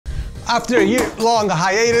After a year-long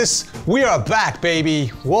hiatus, we are back,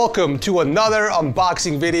 baby. Welcome to another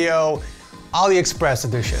unboxing video, AliExpress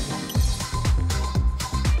edition.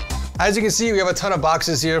 As you can see, we have a ton of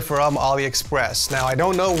boxes here from AliExpress. Now, I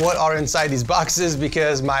don't know what are inside these boxes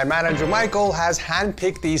because my manager, Michael, has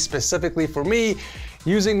handpicked these specifically for me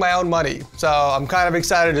using my own money. So I'm kind of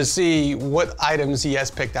excited to see what items he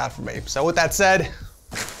has picked out for me. So with that said,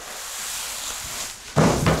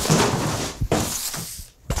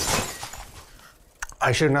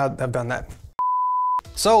 I should not have done that.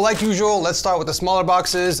 So like usual, let's start with the smaller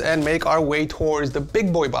boxes and make our way towards the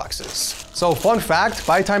big boy boxes. So fun fact,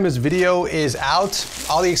 by the time this video is out,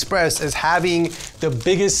 AliExpress is having the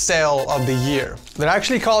biggest sale of the year. They're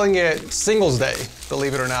actually calling it Singles Day,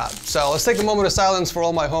 believe it or not. So let's take a moment of silence for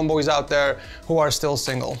all my homeboys out there who are still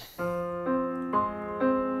single.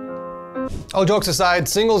 All jokes aside,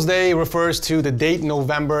 Singles Day refers to the date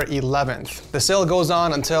November 11th. The sale goes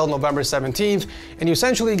on until November 17th, and you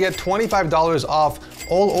essentially get $25 off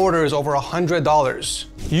all orders over $100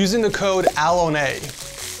 using the code ALLONAE.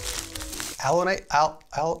 ALLONAE?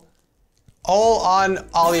 All on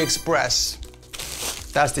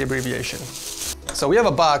AliExpress. That's the abbreviation. So we have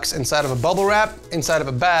a box inside of a bubble wrap, inside of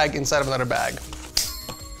a bag, inside of another bag.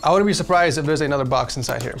 I wouldn't be surprised if there's another box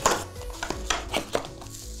inside here.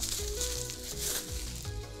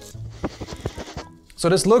 So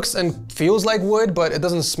this looks and feels like wood, but it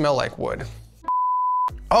doesn't smell like wood.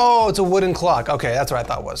 Oh, it's a wooden clock. Okay, that's what I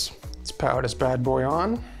thought it was. Let's power this bad boy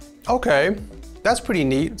on. Okay, that's pretty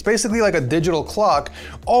neat. It's basically like a digital clock.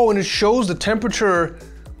 Oh, and it shows the temperature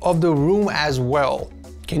of the room as well.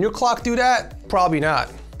 Can your clock do that? Probably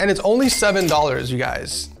not. And it's only $7, you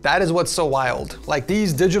guys. That is what's so wild. Like,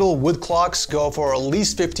 these digital wood clocks go for at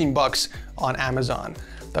least 15 bucks on Amazon.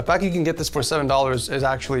 The fact you can get this for $7 is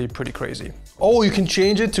actually pretty crazy. Oh, you can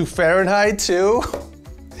change it to Fahrenheit too?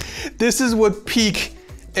 This is what peak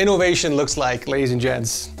innovation looks like, ladies and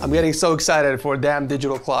gents. I'm getting so excited for a damn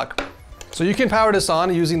digital clock. So you can power this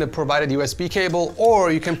on using the provided USB cable,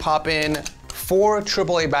 or you can pop in 4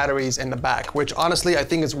 AAA batteries in the back, which honestly, I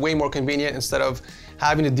think is way more convenient instead of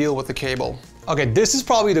having to deal with the cable. Okay, this is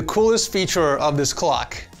probably the coolest feature of this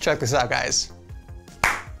clock. Check this out, guys.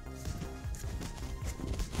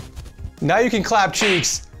 Now you can clap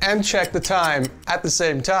cheeks and check the time at the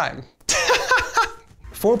same time.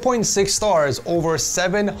 4.6 stars, over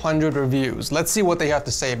 700 reviews. Let's see what they have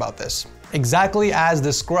to say about this. Exactly as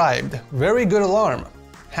described. Very good alarm.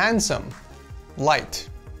 Handsome. Light.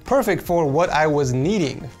 Perfect for what I was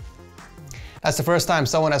needing. That's the first time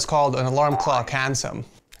someone has called an alarm clock handsome.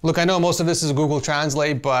 Look, I know most of this is Google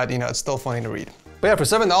Translate, but you know, it's still funny to read. But yeah, for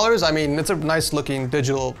 $7, I mean, it's a nice looking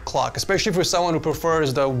digital clock, especially for someone who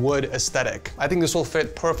prefers the wood aesthetic. I think this will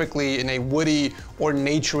fit perfectly in a woody or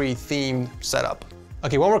naturey themed setup.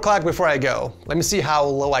 Okay, one more clock before I go. Let me see how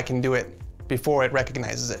low I can do it before it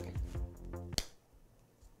recognizes it.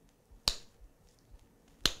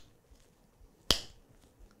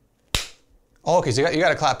 Oh, okay, so you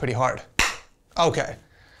gotta clap pretty hard. Okay.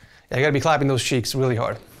 Yeah, you gotta be clapping those cheeks really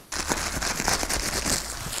hard.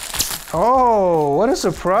 Oh, what a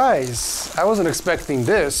surprise. I wasn't expecting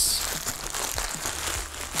this.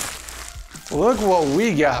 Look what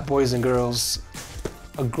we got, boys and girls.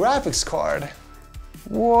 A graphics card.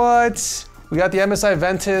 What? We got the MSI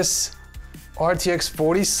Ventus RTX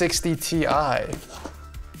 4060 Ti.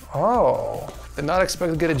 Oh, did not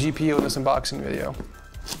expect to get a GPU in this unboxing video.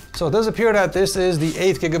 So it does appear that this is the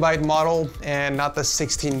 8GB model and not the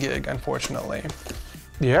 16 gig, unfortunately.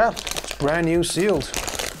 Yeah, it's brand new, sealed.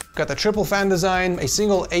 Got the triple fan design, a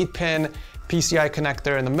single 8-pin PCI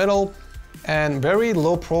connector in the middle, and very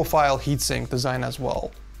low profile heatsink design as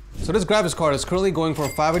well. So this graphics card is currently going for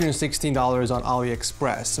 $516 on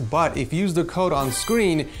AliExpress, but if you use the code on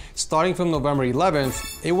screen, starting from November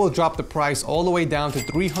 11th, it will drop the price all the way down to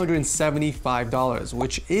 $375,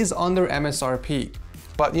 which is under MSRP.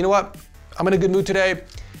 But you know what? I'm in a good mood today.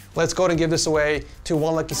 Let's go ahead and give this away to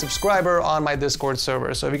one lucky subscriber on my Discord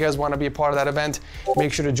server. So if you guys want to be a part of that event,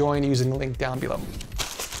 make sure to join using the link down below.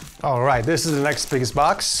 All right, this is the next biggest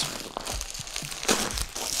box.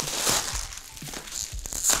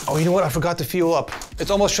 Oh, you know what? I forgot to fuel up.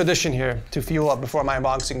 It's almost tradition here to fuel up before my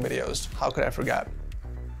unboxing videos. How could I forget?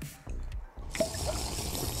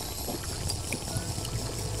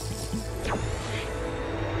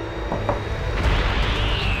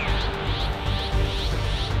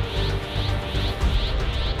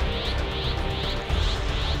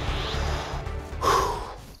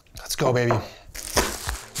 Let's go, baby.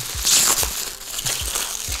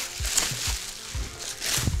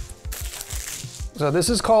 So this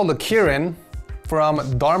is called the Kirin from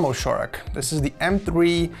Darmoshark. This is the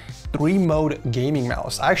M3 3-mode gaming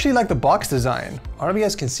mouse. I actually like the box design. I don't know if you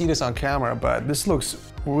guys can see this on camera, but this looks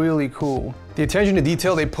really cool. The attention to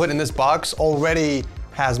detail they put in this box already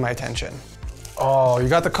has my attention. Oh, you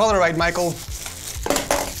got the color right, Michael.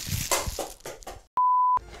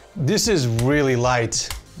 This is really light.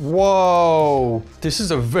 Whoa, this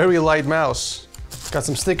is a very light mouse. Got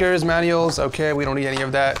some stickers, manuals. Okay, we don't need any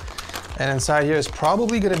of that. And inside here is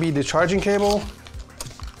probably gonna be the charging cable.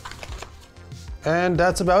 And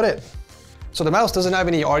that's about it. So the mouse doesn't have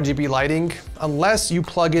any RGB lighting unless you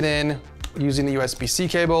plug it in using the USB-C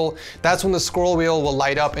cable. That's when the scroll wheel will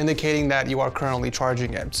light up, indicating that you are currently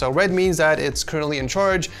charging it. So red means that it's currently in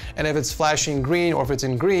charge, and if it's flashing green or if it's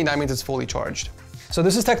in green, that means it's fully charged. So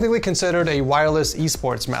this is technically considered a wireless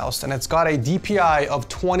esports mouse, and it's got a DPI of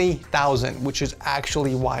 20,000, which is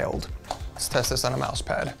actually wild. Let's test this on a mouse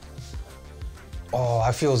pad. Oh,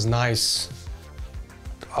 that feels nice.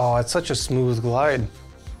 Oh, it's such a smooth glide.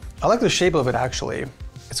 I like the shape of it actually.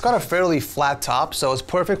 It's got a fairly flat top, so it's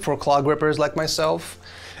perfect for claw grippers like myself.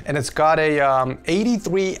 And it's got a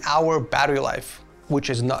 83-hour battery life, which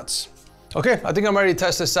is nuts. Okay, I think I'm ready to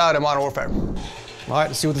test this out in Modern Warfare. All right,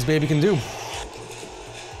 let's see what this baby can do.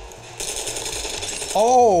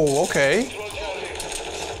 Oh, okay.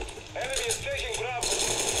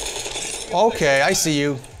 Okay, I see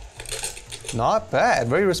you. Not bad,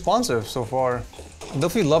 very responsive so far. I'm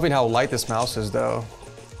definitely loving how light this mouse is though.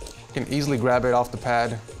 You can easily grab it off the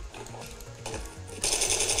pad.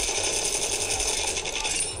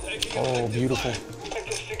 Oh, beautiful.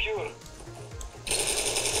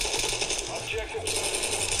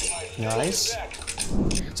 Nice.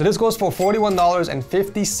 So this goes for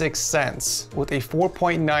 $41.56 with a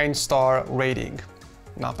 4.9 star rating.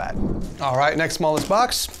 Not bad. All right, next smallest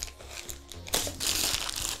box.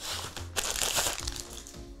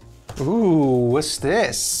 Ooh, what's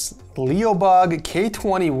this? LEOBOG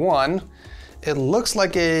K21. It looks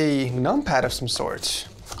like a numpad of some sort.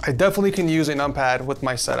 I definitely can use a numpad with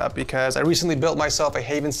my setup because I recently built myself a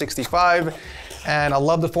Haven 65 and I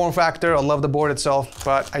love the form factor, I love the board itself,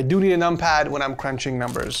 but I do need a numpad when I'm crunching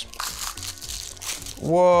numbers.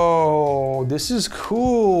 Whoa, this is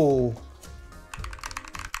cool.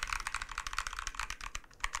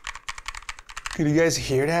 Can you guys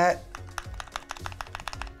hear that?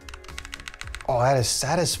 Oh, that is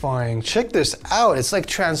satisfying. Check this out, it's like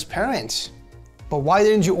transparent. But why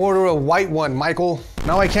didn't you order a white one, Michael?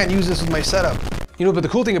 Now I can't use this with my setup. You know, but the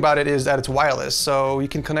cool thing about it is that it's wireless, so you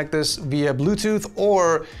can connect this via Bluetooth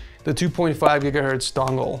or the 2.5 gigahertz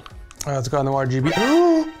dongle. It's got no RGB.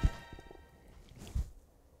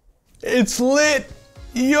 It's lit!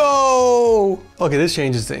 Yo! Okay, this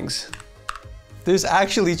changes things. This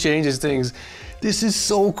actually changes things. This is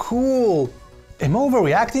so cool. Am I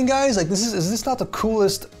overreacting, guys? Like, is this not the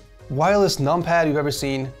coolest wireless numpad you've ever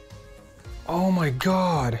seen? Oh my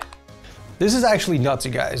God. This is actually nuts,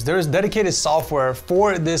 you guys. There is dedicated software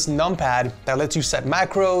for this numpad that lets you set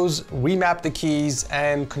macros, remap the keys,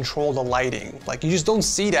 and control the lighting. Like, you just don't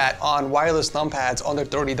see that on wireless numpads under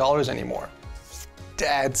 $30 anymore.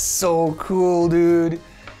 That's so cool, dude.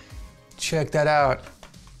 Check that out.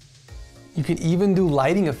 You can even do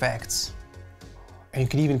lighting effects. And you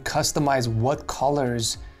can even customize what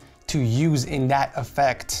colors to use in that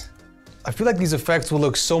effect. I feel like these effects will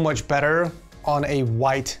look so much better on a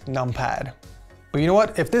white numpad. But you know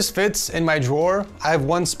what? If this fits in my drawer, I have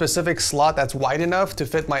one specific slot that's wide enough to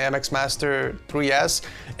fit my MX Master 3S.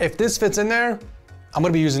 If this fits in there, I'm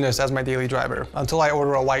gonna be using this as my daily driver until I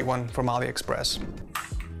order a white one from AliExpress.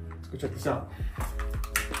 Let's go check this out.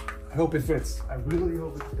 I hope it fits. I really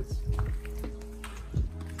hope it fits.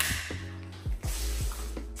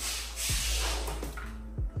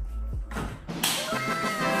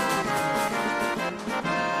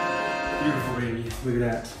 Beautiful, baby. Look at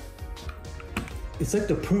that. It's like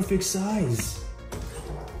the perfect size.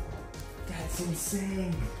 That's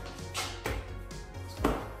insane.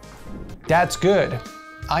 That's good.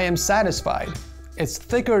 I am satisfied. It's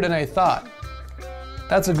thicker than I thought.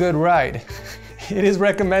 That's a good ride. It is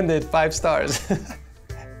recommended 5 stars.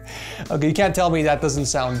 Okay, you can't tell me that doesn't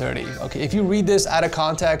sound dirty. Okay, if you read this out of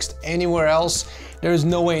context anywhere else, there's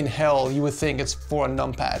no way in hell you would think it's for a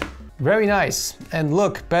numpad. Very nice, and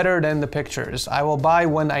look better than the pictures. I will buy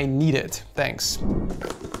when I need it. Thanks.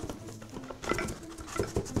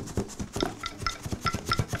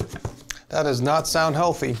 That does not sound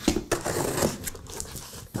healthy.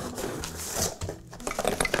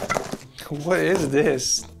 What is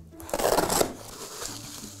this?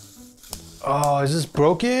 Oh, is this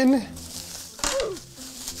broken?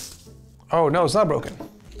 Oh no, it's not broken.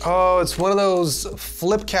 Oh, it's one of those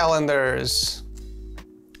flip calendars.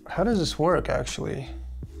 How does this work actually?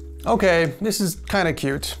 Okay, this is kind of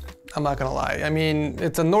cute. I'm not gonna lie. I mean,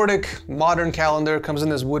 it's a Nordic modern calendar, comes in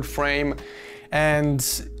this wood frame, and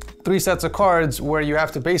 3 sets of cards where you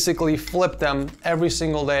have to basically flip them every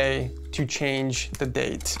single day to change the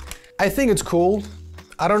date. I think it's cool.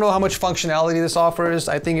 I don't know how much functionality this offers.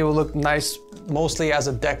 I think it would look nice mostly as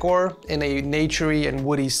a decor in a naturey and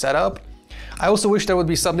woody setup. I also wish there would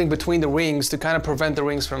be something between the rings to kind of prevent the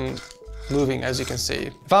rings from moving, as you can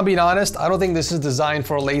see. If I'm being honest, I don't think this is designed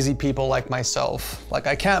for lazy people like myself. Like,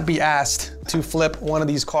 I can't be asked to flip one of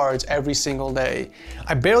these cards every single day.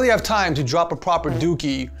 I barely have time to drop a proper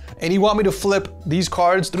dookie, and you want me to flip these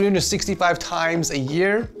cards 365 times a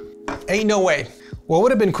year? Ain't no way. What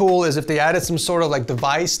would have been cool is if they added some sort of like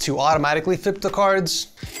device to automatically flip the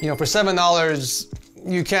cards. You know, for $7,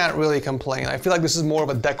 you can't really complain. I feel like this is more of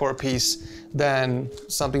a decor piece than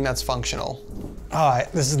something that's functional. All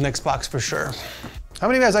right, this is the next box for sure. How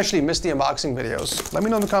many of you guys actually missed the unboxing videos? Let me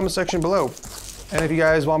know in the comment section below. And if you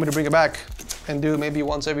guys want me to bring it back and do it maybe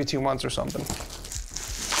once every 2 months or something.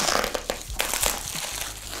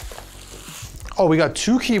 Oh, we got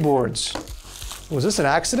 2 keyboards. Was this an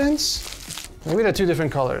accident? Maybe they're 2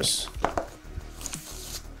 different colors.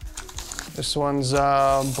 This one's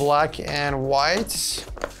black and white.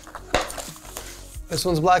 This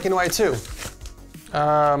one's black and white too.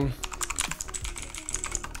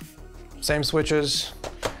 Same switches.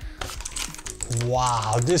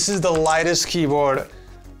 Wow, this is the lightest keyboard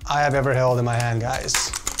I have ever held in my hand,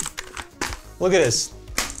 guys. Look at this.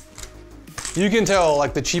 You can tell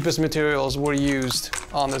like the cheapest materials were used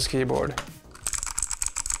on this keyboard.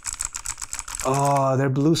 Oh, they're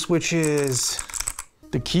blue switches.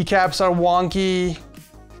 The keycaps are wonky.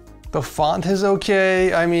 The font is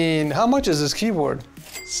okay. I mean, how much is this keyboard?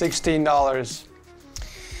 $16.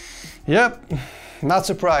 Yep, not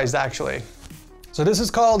surprised actually. So this is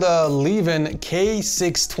called a Levin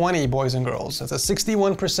K620, boys and girls. It's a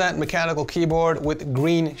 61% mechanical keyboard with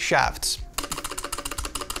green shafts.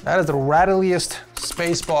 That is the rattliest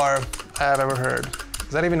spacebar I have ever heard. Is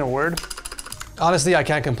that even a word? Honestly, I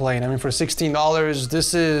can't complain. I mean, for $16,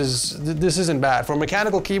 this isn't bad. For a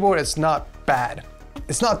mechanical keyboard, it's not bad.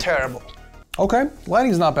 It's not terrible. Okay,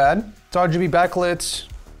 lighting's not bad. It's RGB backlit.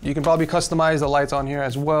 You can probably customize the lights on here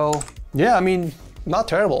as well. Yeah, I mean, not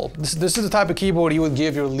terrible. This is the type of keyboard you would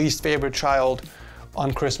give your least favorite child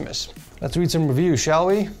on Christmas. Let's read some reviews, shall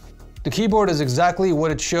we? The keyboard is exactly what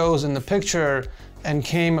it shows in the picture and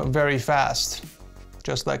came very fast,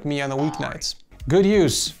 just like me on the weeknights. Good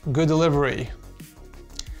use, good delivery.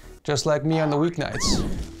 Just like me on the weeknights.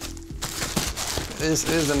 This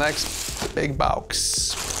is the next big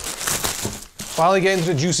box. Finally getting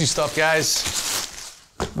to the juicy stuff, guys.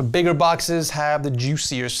 The bigger boxes have the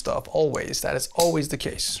juicier stuff, always. That is always the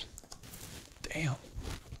case. Damn,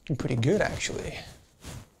 looking pretty good actually.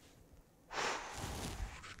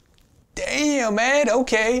 Damn, man,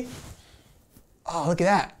 okay. Oh, look at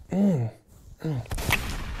that. Look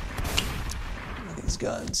at these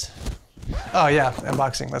guns. Oh yeah,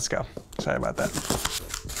 unboxing, let's go. Sorry about that.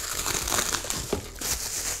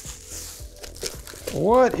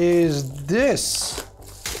 What is this?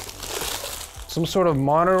 Some sort of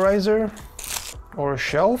monitorizer or a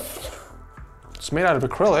shelf? It's made out of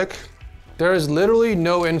acrylic. There is literally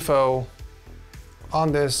no info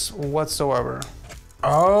on this whatsoever.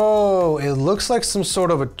 Oh, it looks like some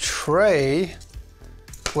sort of a tray.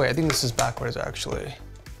 Wait, I think this is backwards actually.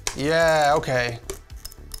 Yeah, okay.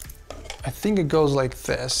 I think it goes like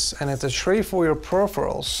this, and it's a tray for your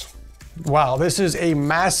peripherals. Wow, this is a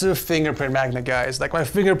massive fingerprint magnet, guys. Like, my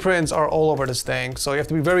fingerprints are all over this thing, so you have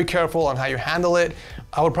to be very careful on how you handle it.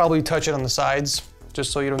 I would probably touch it on the sides,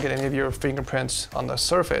 just so you don't get any of your fingerprints on the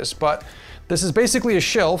surface. But this is basically a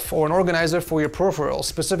shelf or an organizer for your peripherals,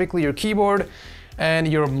 specifically your keyboard and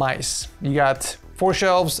your mice. You got 4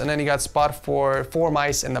 shelves, and then you got spot for 4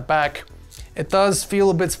 mice in the back. It does feel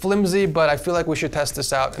a bit flimsy, but I feel like we should test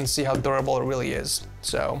this out and see how durable it really is.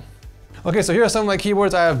 So, okay, so here are some of my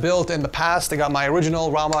keyboards I have built in the past. I got my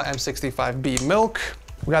original Rama M65B Milk.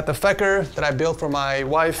 We got the Fecker that I built for my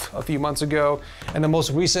wife a few months ago, and the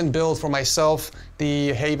most recent build for myself,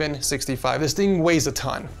 the Haven 65. This thing weighs a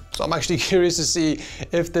ton, so I'm actually curious to see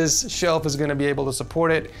if this shelf is gonna be able to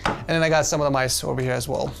support it. And then I got some of the mice over here as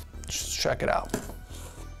well. Just check it out.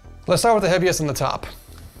 Let's start with the heaviest on the top.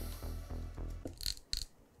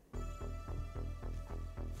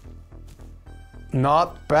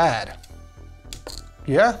 Not bad.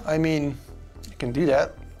 Yeah, I mean, you can do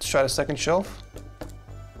that. Let's try the second shelf.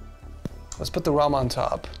 Let's put the ROM on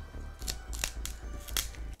top.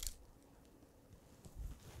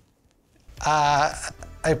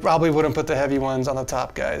 I probably wouldn't put the heavy ones on the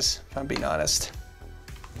top, guys, if I'm being honest.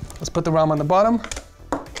 Let's put the ROM on the bottom.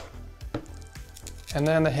 And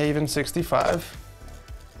then the Haven 65.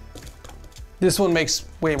 This one makes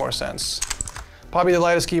way more sense. Probably the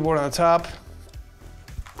lightest keyboard on the top.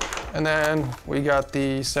 And then we got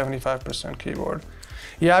the 75% keyboard.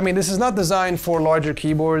 Yeah, I mean, this is not designed for larger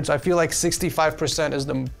keyboards. I feel like 65% is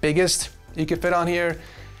the biggest you could fit on here.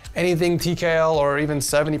 Anything TKL or even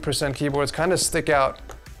 70% keyboards kind of stick out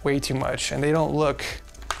way too much, and they don't look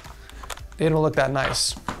that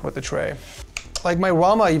nice with the tray. Like my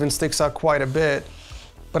Rama even sticks out quite a bit,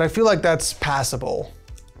 but I feel like that's passable.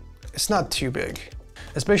 It's not too big.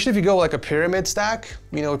 Especially if you go like a pyramid stack,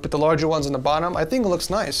 you know, put the larger ones on the bottom, I think it looks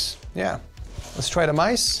nice. Yeah. Let's try the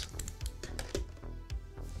mice.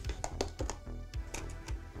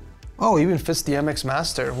 Oh, it even fits the MX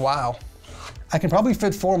Master, wow. I can probably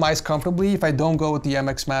fit 4 mice comfortably if I don't go with the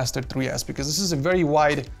MX Master 3S, because this is a very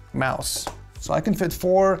wide mouse. So I can fit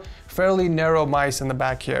 4 fairly narrow mice in the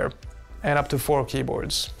back here and up to 4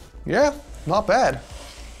 keyboards. Yeah, not bad.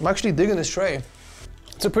 I'm actually digging this tray.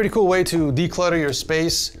 It's a pretty cool way to declutter your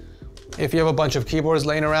space if you have a bunch of keyboards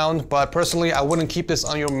laying around, but personally, I wouldn't keep this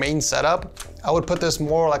on your main setup. I would put this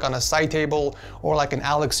more like on a side table or like an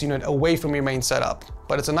Alex unit away from your main setup.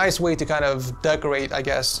 But it's a nice way to kind of decorate, I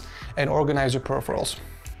guess, and organize your peripherals.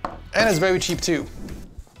 And it's very cheap too.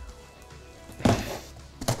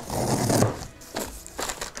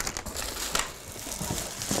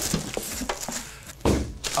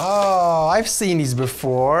 Oh, I've seen these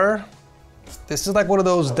before. This is like one of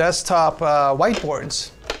those desktop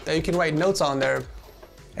whiteboards that you can write notes on there.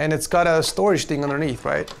 And it's got a storage thing underneath,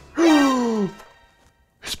 right?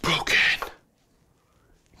 It's broken.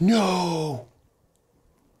 No.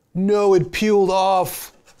 No, it peeled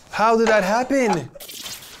off. How did that happen?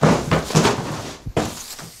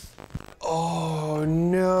 Oh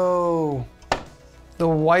no. The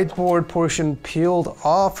whiteboard portion peeled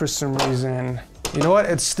off for some reason. You know what?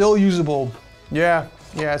 It's still usable. Yeah,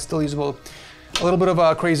 it's still usable. A little bit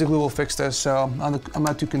of crazy glue will fix this, so I'm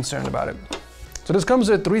not too concerned about it. So this comes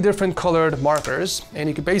with 3 different colored markers, and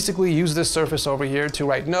you can basically use this surface over here to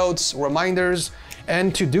write notes, reminders,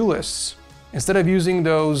 and to-do lists. Instead of using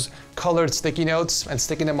those colored sticky notes and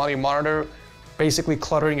sticking them on your monitor, basically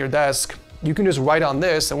cluttering your desk, you can just write on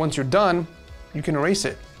this, and once you're done, you can erase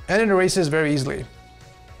it. And it erases very easily.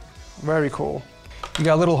 Very cool. You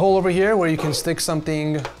got a little hole over here where you can stick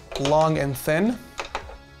something long and thin.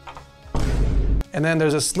 And then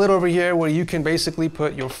there's a slit over here where you can basically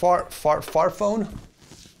put your fart phone.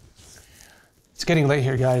 It's getting late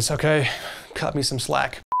here, guys, okay? Cut me some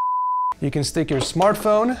slack. You can stick your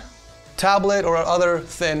smartphone, tablet, or other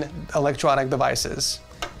thin electronic devices.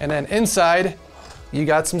 And then inside, you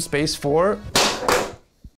got some space for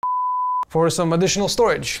some additional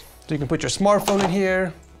storage. So you can put your smartphone in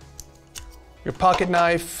here, your pocket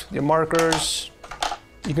knife, your markers.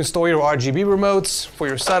 You can store your RGB remotes for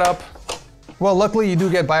your setup. Well, luckily you do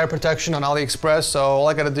get buyer protection on AliExpress, so all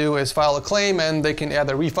I gotta do is file a claim and they can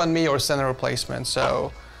either refund me or send a replacement,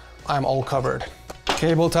 so I'm all covered.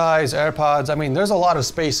 Cable ties, AirPods, I mean, there's a lot of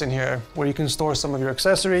space in here where you can store some of your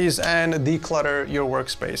accessories and declutter your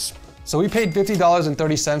workspace. So we paid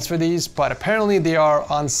 $50.30 for these, but apparently they are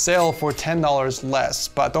on sale for $10 less.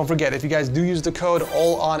 But don't forget, if you guys do use the code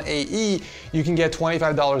ALLONAE, you can get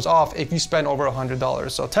 $25 off if you spend over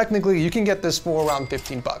 $100. So technically you can get this for around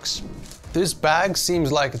 15 bucks. This bag seems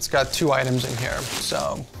like it's got 2 items in here,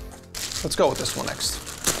 so let's go with this one next.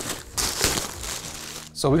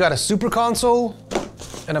 So we got a super console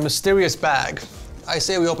and a mysterious bag. I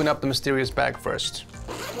say we open up the mysterious bag first.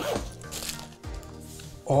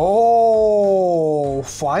 Oh,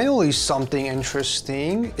 finally something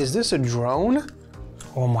interesting. Is this a drone?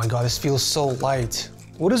 Oh my God, this feels so light.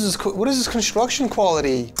 What is this construction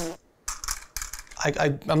quality?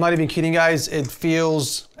 I'm not even kidding, guys. It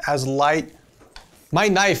feels as light. My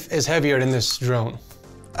knife is heavier than this drone.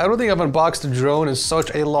 I don't think I've unboxed a drone in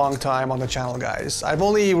such a long time on the channel, guys. I've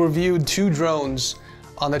only reviewed 2 drones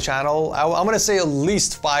on the channel. I'm gonna say at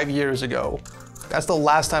least 5 years ago. That's the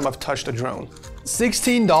last time I've touched a drone.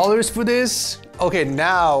 $16 for this? Okay,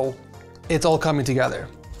 now it's all coming together.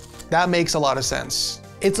 That makes a lot of sense.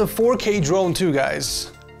 It's a 4K drone too,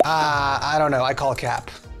 guys. I don't know, I call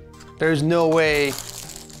cap. There's no way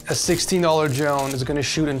a $16 drone is gonna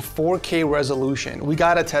shoot in 4K resolution. We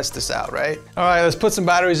gotta test this out, right? All right, let's put some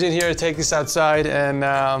batteries in here, take this outside,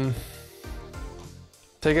 and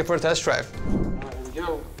take it for a test drive. All right, here we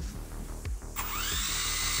go.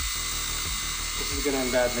 This is gonna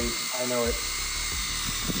end badly, I know it.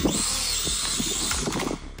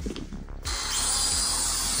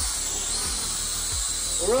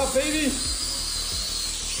 We're up, baby.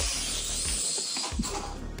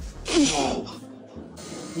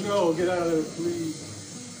 No, get out of there,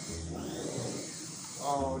 please.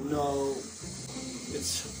 Oh no.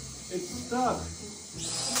 It's stuck.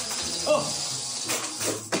 Oh.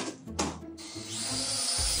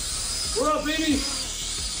 We're up, baby.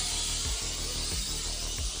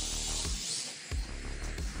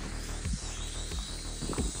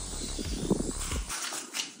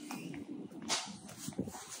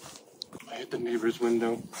 I hit the neighbor's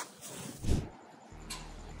window.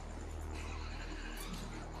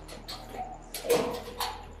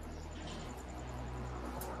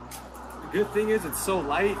 The good thing is it's so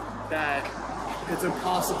light that it's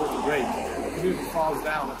impossible to break. Even if it falls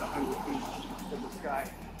down at 100 feet from the sky.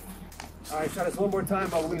 All right, try this one more time,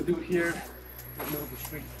 but we're gonna do it here in the middle of the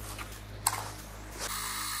street.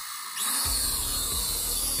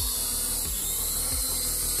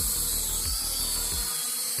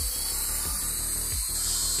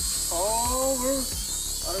 Oh,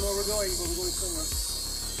 I don't know where we're going, but we're going somewhere.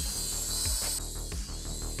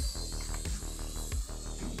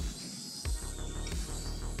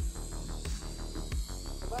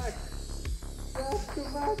 Come back. Yes, come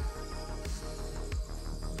back.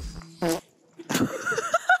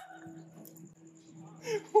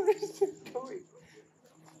 Where is it going?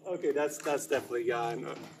 Okay, that's definitely gone.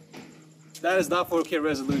 That is not 4K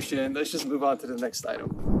resolution. Let's just move on to the next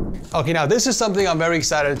item. Okay, now this is something I'm very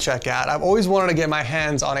excited to check out. I've always wanted to get my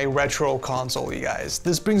hands on a retro console, you guys.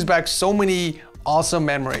 This brings back so many awesome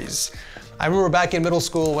memories. I remember back in middle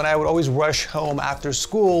school when I would always rush home after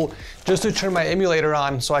school just to turn my emulator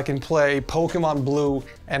on so I can play Pokemon Blue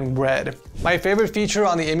and Red. My favorite feature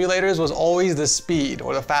on the emulators was always the speed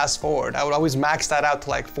or the fast forward. I would always max that out to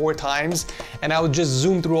like 4 times and I would just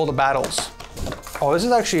zoom through all the battles. Oh, this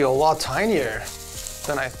is actually a lot tinier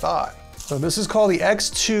than I thought. So this is called the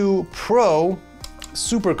X2 Pro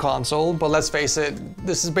Super Console, but let's face it,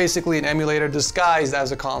 this is basically an emulator disguised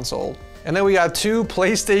as a console. And then we got 2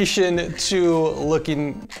 PlayStation 2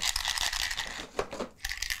 looking...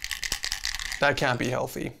 That can't be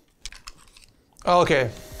healthy.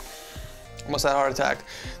 Okay, almost had a heart attack.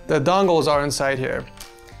 The dongles are inside here.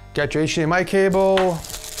 Got your HDMI cable,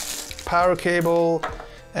 power cable,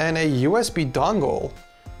 and a USB dongle.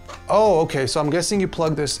 Oh, okay, so I'm guessing you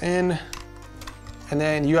plug this in, and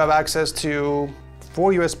then you have access to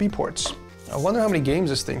 4 USB ports. I wonder how many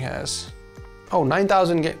games this thing has. Oh,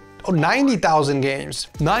 9,000 games. Oh, 90,000 games.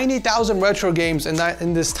 90,000 retro games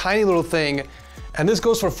in this tiny little thing, and this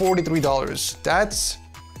goes for $43. That's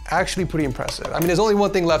actually pretty impressive. I mean, there's only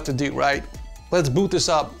one thing left to do, right? Let's boot this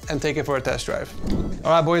up and take it for a test drive.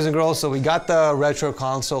 All right, boys and girls, so we got the retro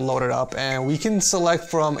console loaded up and we can select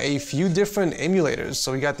from a few different emulators.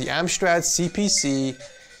 So we got the Amstrad CPC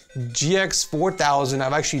GX4000.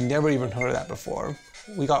 I've actually never even heard of that before.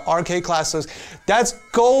 We got arcade classes. That's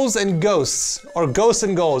Goals and Ghosts, or Ghosts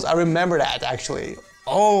and Goals. I remember that actually.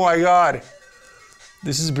 Oh my God.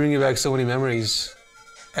 This is bringing back so many memories.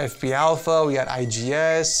 FP Alpha, we got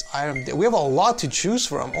IGS. We have a lot to choose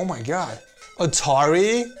from. Oh my God.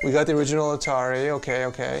 Atari, we got the original Atari. Okay,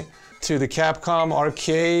 okay. To the Capcom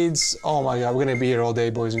arcades. Oh my God, we're gonna be here all day,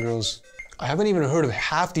 boys and girls. I haven't even heard of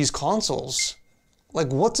half these consoles.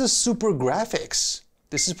 Like, what's a Super Graphics?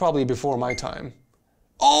 This is probably before my time.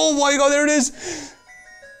 Oh my God, there it is!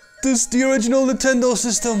 This is the original Nintendo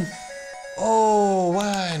system. Oh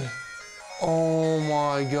man. Oh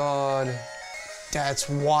my God. That's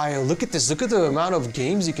wild. Look at this. Look at the amount of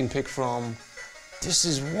games you can pick from. This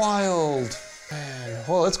is wild. Man.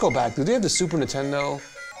 Well, let's go back. Do they have the Super Nintendo?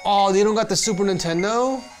 Oh, they don't got the Super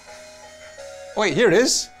Nintendo? Wait, here it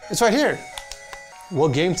is. It's right here.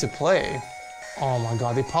 What game to play? Oh my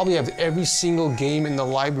God, they probably have every single game in the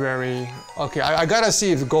library. Okay, I gotta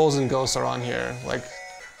see if Goals and Ghosts are on here. Like,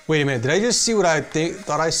 wait a minute, did I just see what I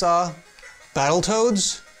thought I saw?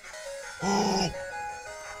 Battletoads? Oh,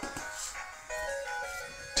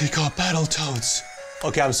 they got Battletoads.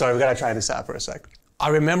 Okay, I'm sorry, we gotta try this out for a sec. I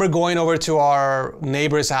remember going over to our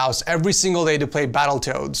neighbor's house every single day to play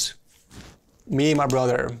Battletoads. Me and my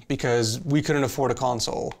brother, because we couldn't afford a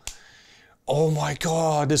console. Oh my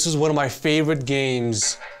God, this is one of my favorite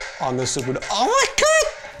games on the Super. Oh my God!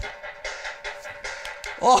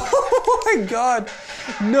 Oh my God!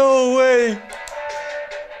 No way!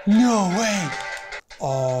 No way!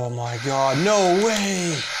 Oh my God, no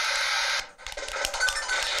way!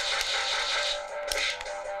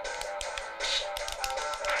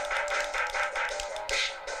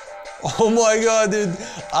 Oh my God, dude.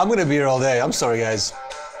 I'm gonna be here all day. I'm sorry, guys.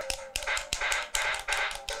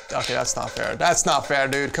 Okay, that's not fair. That's not fair,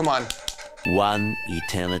 dude. Come on. One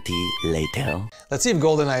eternity later. Let's see if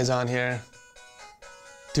GoldenEye's on here.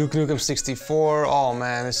 Duke Nukem 64. Oh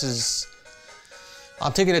man, this is...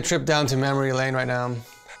 I'm taking a trip down to memory lane right now.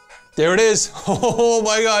 There it is. Oh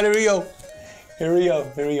my god, here we go. Here we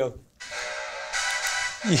go, here we go.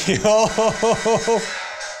 Yo!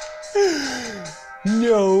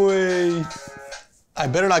 No way. I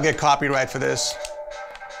better not get copyright for this.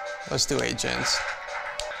 Let's do 8 gens.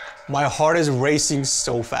 My heart is racing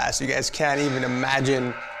so fast. You guys can't even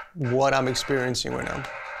imagine what I'm experiencing right now.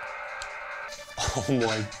 Oh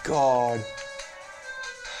my god.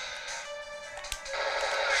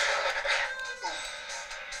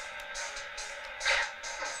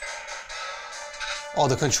 Oh,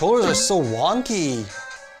 the controllers are so wonky.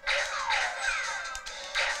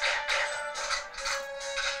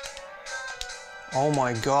 Oh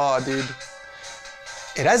my god, dude.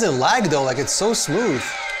 It hasn't lagged though, like it's so smooth.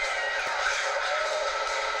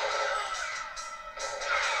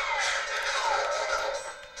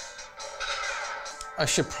 I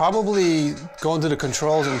should probably go into the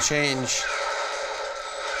controls and change.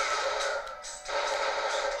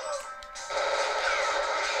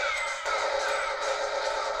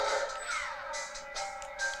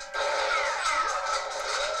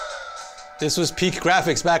 This was peak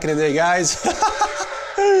graphics back in the day, guys.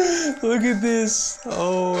 Look at this.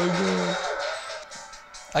 Oh my god.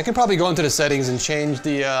 I can probably go into the settings and change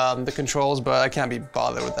the controls, but I can't be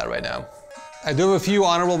bothered with that right now. I do have a few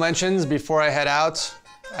honorable mentions before I head out.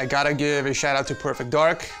 I gotta give a shout out to Perfect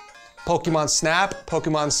Dark, Pokemon Snap,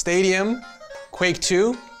 Pokemon Stadium, Quake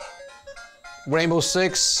 2, Rainbow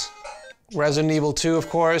Six, Resident Evil 2, of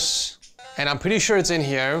course. And I'm pretty sure it's in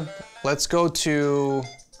here. Let's go to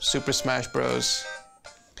Super Smash Bros.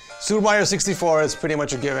 Super Mario 64 is pretty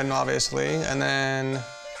much a given, obviously. And then,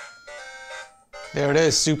 there it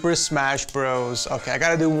is, Super Smash Bros. Okay, I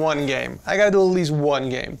gotta do one game. I gotta do at least one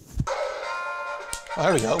game. Oh,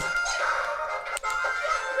 there we go.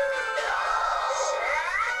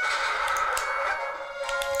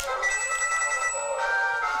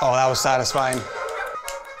 Oh, that was satisfying.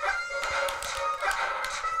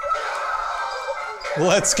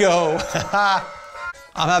 Let's go.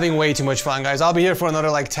 I'm having way too much fun, guys. I'll be here for another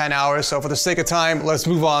like 10 hours, so for the sake of time, let's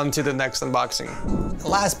move on to the next unboxing.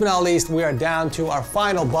 Last but not least, we are down to our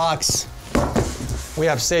final box. We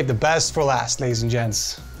have saved the best for last, ladies and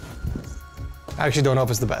gents. I actually don't know if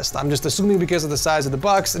it's the best. I'm just assuming because of the size of the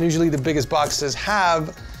box, and usually the biggest boxes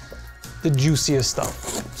have the juiciest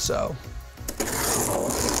stuff, so.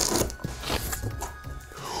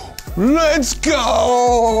 Let's go,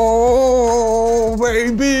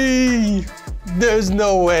 baby! There's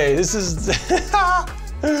no way, this is...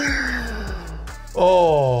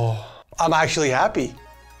 Oh, I'm actually happy.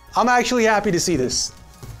 I'm actually happy to see this.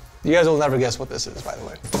 You guys will never guess what this is, by the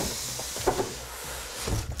way.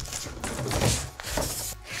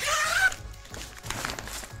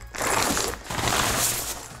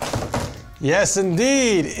 Yes,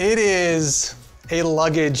 indeed, it is a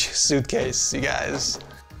luggage suitcase, you guys.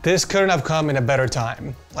 This couldn't have come in a better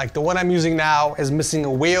time. Like the one I'm using now is missing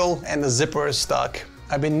a wheel and the zipper is stuck.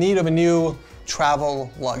 I've been in need of a new travel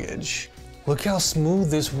luggage. Look how smooth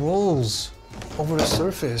this rolls over the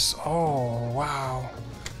surface. Oh, wow.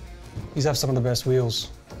 These have some of the best wheels.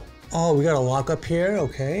 Oh, we got a lock up here,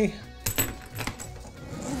 okay.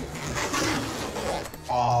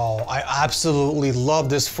 Oh, I absolutely love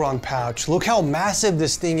this front pouch. Look how massive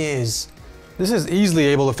this thing is. This is easily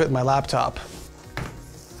able to fit my laptop.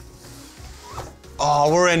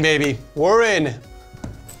 Oh, we're in, baby. We're in.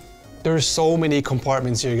 There's so many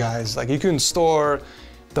compartments here, guys. Like you can store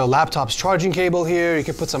the laptop's charging cable here. You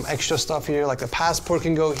can put some extra stuff here, like the passport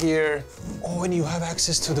can go here. Oh, and you have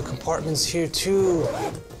access to the compartments here too.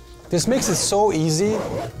 This makes it so easy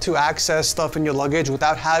to access stuff in your luggage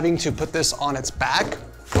without having to put this on its back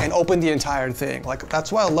and open the entire thing. Like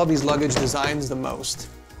that's why I love these luggage designs the most.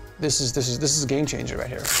 This is a game changer right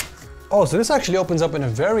here. Oh, so this actually opens up in a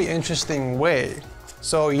very interesting way.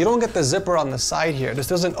 So you don't get the zipper on the side here. This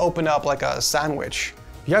doesn't open up like a sandwich.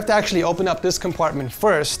 You have to actually open up this compartment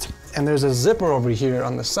first, and there's a zipper over here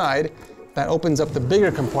on the side that opens up the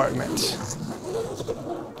bigger compartment.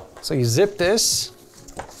 So you zip this.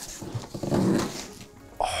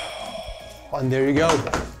 Oh, and there you go.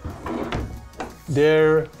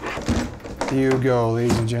 There you go,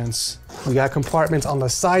 ladies and gents. We got compartments on the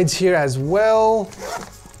sides here as well,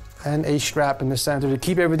 and a strap in the center to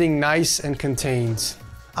keep everything nice and contained.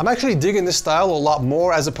 I'm actually digging this style a lot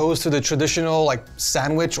more as opposed to the traditional like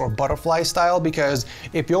sandwich or butterfly style, because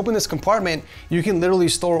if you open this compartment, you can literally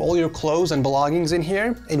store all your clothes and belongings in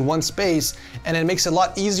here in one space, and it makes it a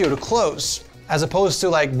lot easier to close. as opposed to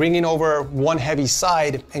like bringing over one heavy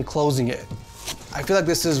side and closing it. I feel like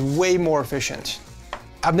this is way more efficient.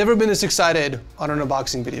 I've never been this excited on an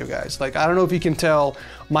unboxing video, guys. Like, I don't know if you can tell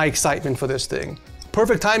my excitement for this thing.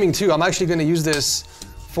 Perfect timing too. I'm actually gonna use this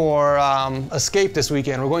for Escape this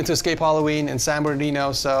weekend. We're going to Escape Halloween in San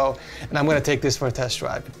Bernardino, and I'm gonna take this for a test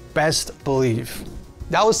drive. Best believe.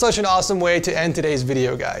 That was such an awesome way to end today's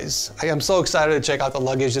video, guys. I am so excited to check out the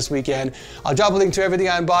luggage this weekend. I'll drop a link to everything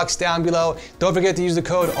I unboxed down below. Don't forget to use the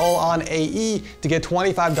code ALLONAE to get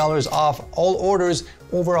 $25 off all orders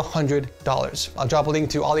over $100. I'll drop a link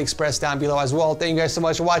to AliExpress down below as well. Thank you guys so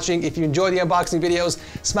much for watching. If you enjoy the unboxing videos,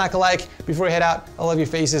 smack a like. Before you head out, I love your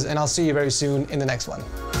faces, and I'll see you very soon in the next one.